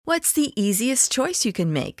What's the easiest choice you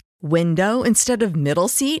can make? Window instead of middle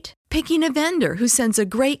seat? Picking a vendor who sends a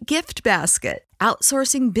great gift basket?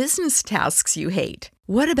 Outsourcing business tasks you hate?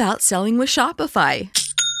 What about selling with Shopify?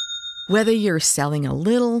 Whether you're selling a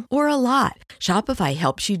little or a lot, Shopify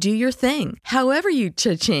helps you do your thing, however you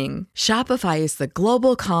cha-ching. Shopify is the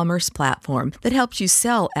global commerce platform that helps you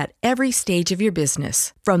sell at every stage of your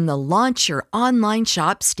business. From the launch your online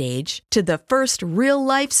shop stage to the first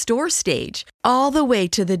real-life store stage, all the way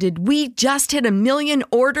to the did we just hit a million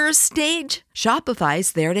orders stage.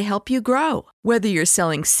 Shopify's there to help you grow. Whether you're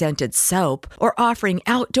selling scented soap or offering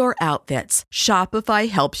outdoor outfits, Shopify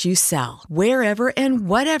helps you sell. Wherever and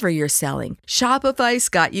whatever you're selling, Shopify's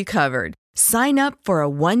got you covered. Sign up for a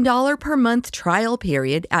 $1 per month trial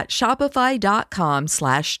period at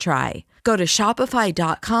shopify.com/try. Go to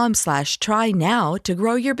shopify.com/try now to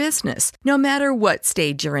grow your business, no matter what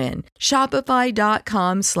stage you're in.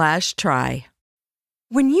 Shopify.com/try.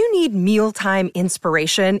 When you need mealtime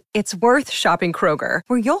inspiration, it's worth shopping Kroger,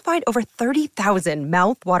 where you'll find over 30,000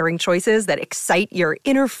 mouth-watering choices that excite your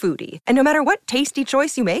inner foodie. And no matter what tasty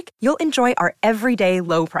choice you make, you'll enjoy our everyday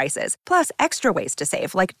low prices, plus extra ways to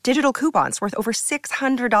save, like digital coupons worth over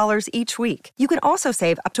 $600 each week. You can also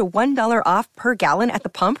save up to $1 off per gallon at the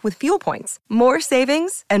pump with fuel points. More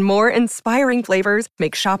savings and more inspiring flavors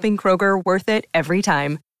make shopping Kroger worth it every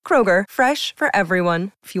time. Kroger, fresh for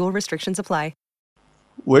everyone. Fuel restrictions apply.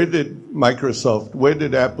 Where did Microsoft, where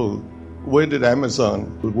did Apple, where did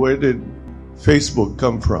Amazon, where did Facebook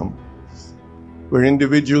come from? Where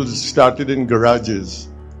individuals started in garages,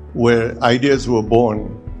 where ideas were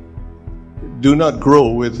born, do not grow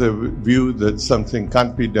with a view that something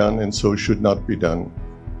can't be done and so should not be done.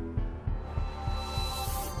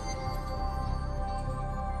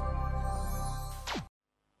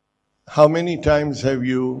 How many times have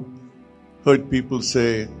you heard people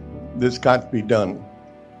say, this can't be done?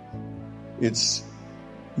 It's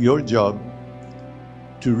your job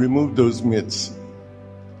to remove those myths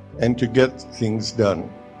and to get things done.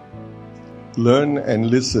 Learn and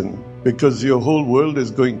listen, because your whole world is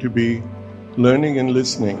going to be learning and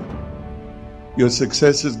listening. Your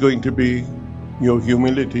success is going to be your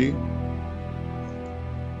humility.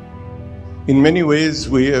 In many ways,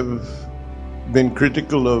 we have been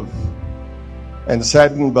critical of and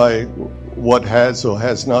saddened by what has or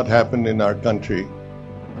has not happened in our country.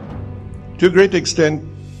 To a great extent,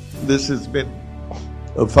 this has been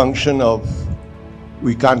a function of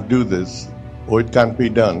we can't do this, or it can't be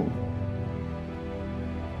done,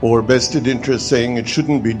 or vested interest saying it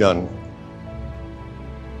shouldn't be done.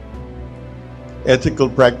 Ethical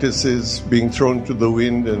practices being thrown to the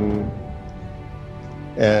wind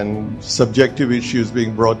and subjective issues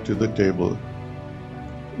being brought to the table.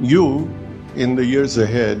 You, in the years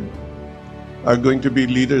ahead, are going to be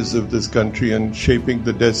leaders of this country and shaping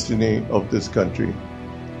the destiny of this country.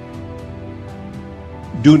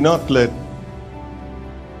 Do not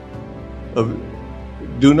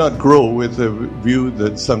grow with a view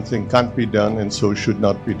that something can't be done and so should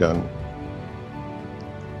not be done.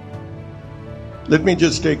 Let me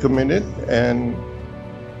just take a minute and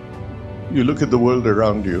you look at the world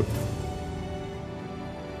around you.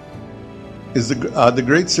 Are the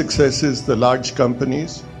great successes the large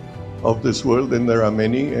companies of this world? And there are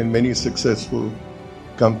many, and many successful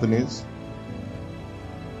companies.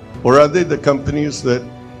 Or are they the companies that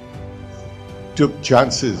took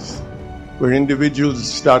chances, where individuals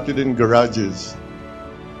started in garages,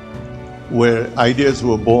 where ideas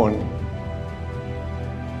were born?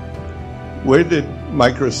 Where did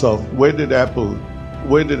Microsoft, where did Apple,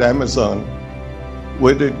 where did Amazon,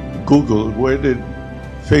 where did Google, where did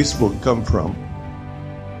Facebook come from?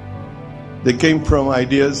 They came from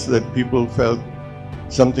ideas that people felt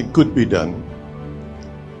something could be done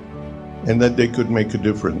and that they could make a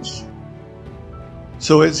difference.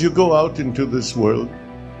 So as you go out into this world,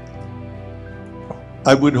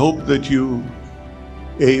 I would hope that you,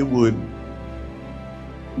 would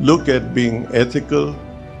look at being ethical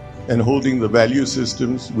and holding the value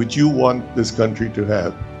systems which you want this country to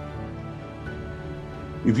have.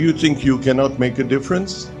 If you think you cannot make a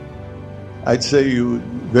difference, I'd say you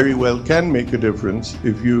very well can make a difference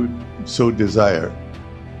if you so desire.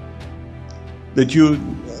 That you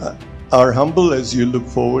are humble as you look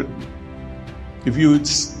forward. If you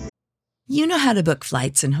know how to book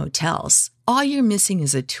flights and hotels. All you're missing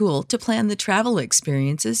is a tool to plan the travel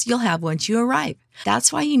experiences you'll have once you arrive.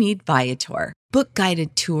 That's why you need Viator. Book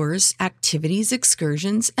guided tours, activities,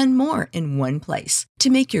 excursions, and more in one place to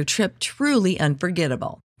make your trip truly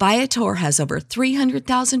unforgettable. Viator has over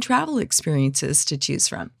 300,000 travel experiences to choose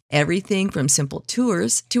from. Everything from simple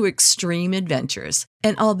tours to extreme adventures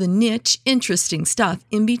and all the niche, interesting stuff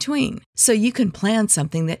in between. So you can plan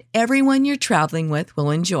something that everyone you're traveling with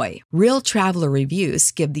will enjoy. Real traveler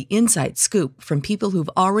reviews give the inside scoop from people who've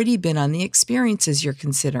already been on the experiences you're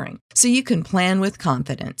considering. So you can plan with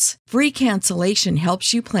confidence. Free cancellation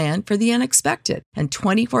helps you plan for the unexpected. And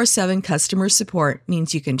 24/7 customer support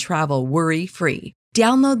means you can travel worry-free.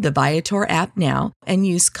 Download the Viator app now and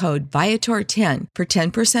use code Viator10 for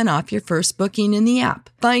 10% off your first booking in the app.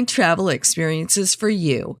 Find travel experiences for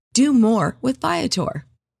you. Do more with Viator.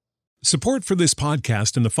 Support for this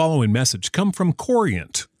podcast and the following message come from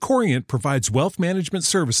Corient. Corient provides wealth management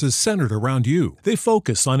services centered around you. They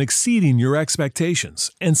focus on exceeding your expectations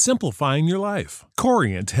and simplifying your life.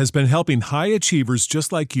 Corient has been helping high achievers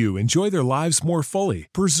just like you enjoy their lives more fully,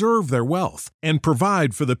 preserve their wealth, and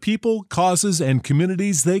provide for the people, causes, and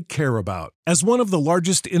communities they care about. As one of the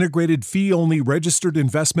largest integrated fee-only registered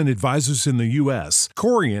investment advisors in the U.S.,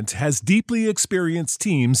 Corient has deeply experienced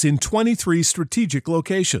teams in 23 strategic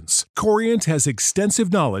locations. Corient has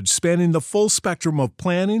extensive knowledge spanning the full spectrum of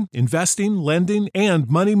planning, investing, lending, and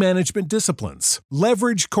money management disciplines.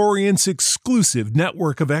 Leverage Corient's exclusive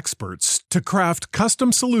network of experts to craft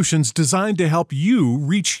custom solutions designed to help you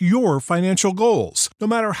reach your financial goals, no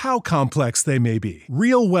matter how complex they may be.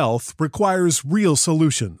 Real wealth requires real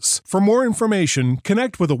solutions. For more information,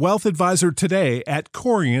 connect with a wealth advisor today at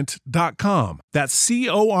Corient.com. That's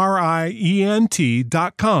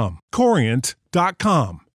Corient.com.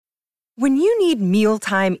 Corient.com. When you need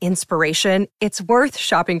mealtime inspiration, it's worth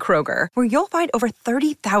shopping Kroger, where you'll find over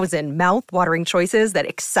 30,000 mouth-watering choices that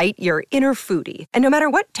excite your inner foodie. And no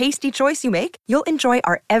matter what tasty choice you make, you'll enjoy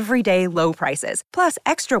our everyday low prices, plus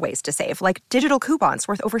extra ways to save, like digital coupons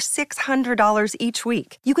worth over $600 each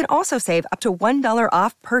week. You can also save up to $1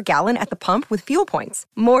 off per gallon at the pump with fuel points.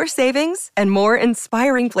 More savings and more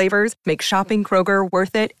inspiring flavors make shopping Kroger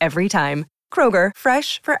worth it every time. Kroger,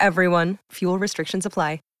 fresh for everyone. Fuel restrictions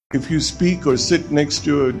apply. If you speak or sit next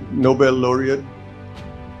to a Nobel laureate,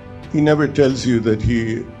 he never tells you that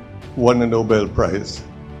he won a Nobel Prize.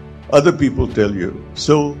 Other people tell you.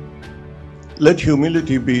 So let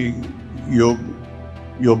humility be your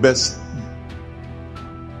best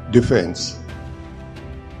defense.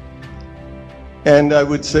 And I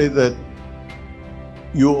would say that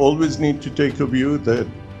you always need to take a view that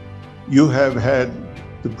you have had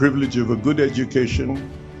the privilege of a good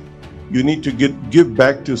education. You need to give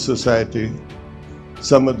back to society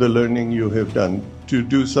some of the learning you have done to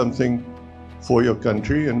do something for your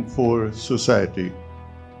country and for society.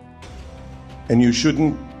 And you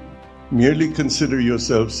shouldn't merely consider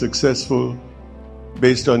yourself successful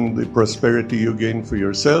based on the prosperity you gain for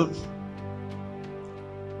yourself,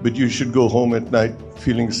 but you should go home at night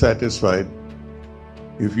feeling satisfied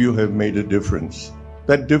if you have made a difference.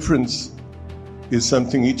 That difference is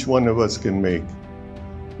something each one of us can make.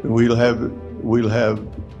 We'll have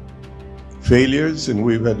failures and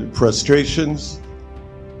we've had frustrations,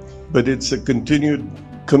 but it's a continued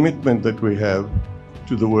commitment that we have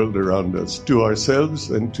to the world around us, to ourselves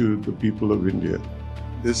and to the people of India.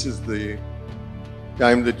 This is the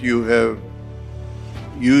time that you have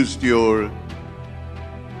used your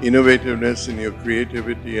innovativeness and your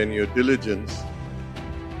creativity and your diligence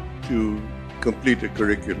to complete a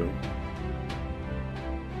curriculum.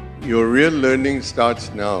 Your real learning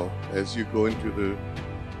starts now as you go into the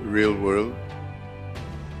real world.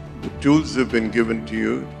 The tools have been given to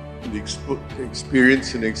you, the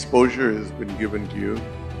experience and exposure has been given to you.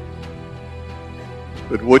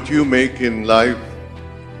 But what you make in life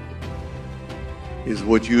is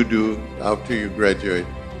what you do after you graduate.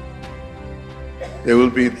 There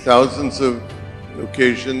will be thousands of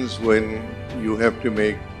occasions when you have to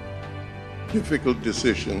make difficult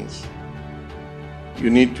decisions. You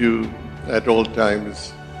need to, at all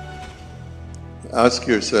times, ask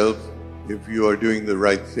yourself if you are doing the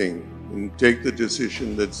right thing and take the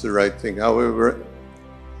decision that's the right thing, however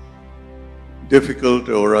difficult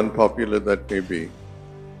or unpopular that may be.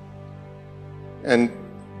 And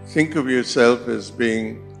think of yourself as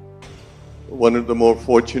being one of the more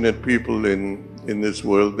fortunate people in this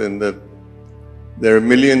world, and that there are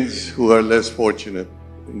millions who are less fortunate.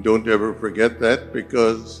 And don't ever forget that,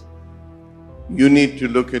 because you need to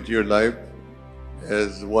look at your life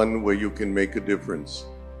as one where you can make a difference.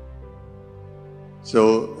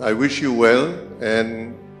 So I wish you well,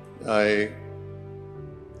 and I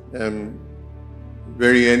am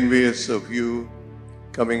very envious of you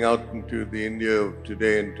coming out into the India of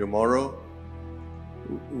today and tomorrow,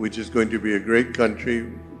 which is going to be a great country.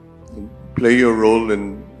 Play your role,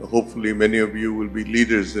 and hopefully many of you will be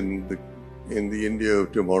leaders in the India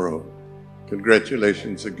of tomorrow.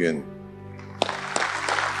 Congratulations again.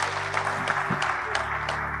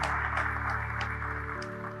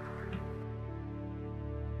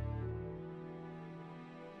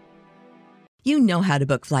 You know how to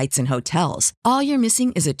book flights and hotels. All you're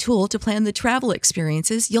missing is a tool to plan the travel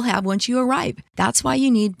experiences you'll have once you arrive. That's why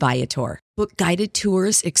you need Viator. Book guided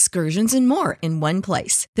tours, excursions, and more in one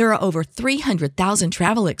place. There are over 300,000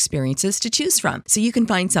 travel experiences to choose from, so you can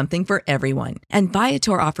find something for everyone. And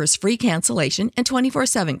Viator offers free cancellation and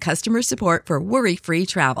 24/7 customer support for worry-free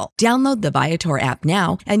travel. Download the Viator app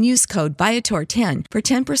now and use code Viator10 for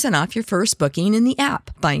 10% off your first booking in the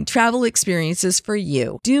app. Find travel experiences for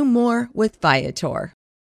you. Do more with Viator.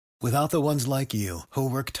 Without the ones like you, who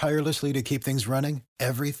work tirelessly to keep things running,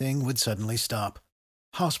 everything would suddenly stop.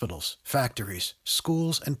 Hospitals, factories,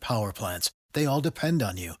 schools, and power plants, they all depend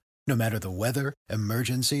on you. No matter the weather,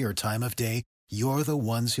 emergency, or time of day, you're the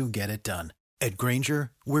ones who get it done. At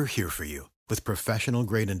Grainger, we're here for you with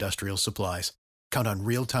professional-grade industrial supplies. Count on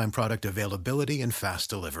real-time product availability and fast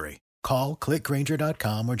delivery. Call, click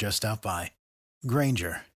Grainger.com, or just stop by.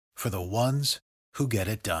 Grainger, for the ones who get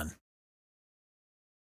it done.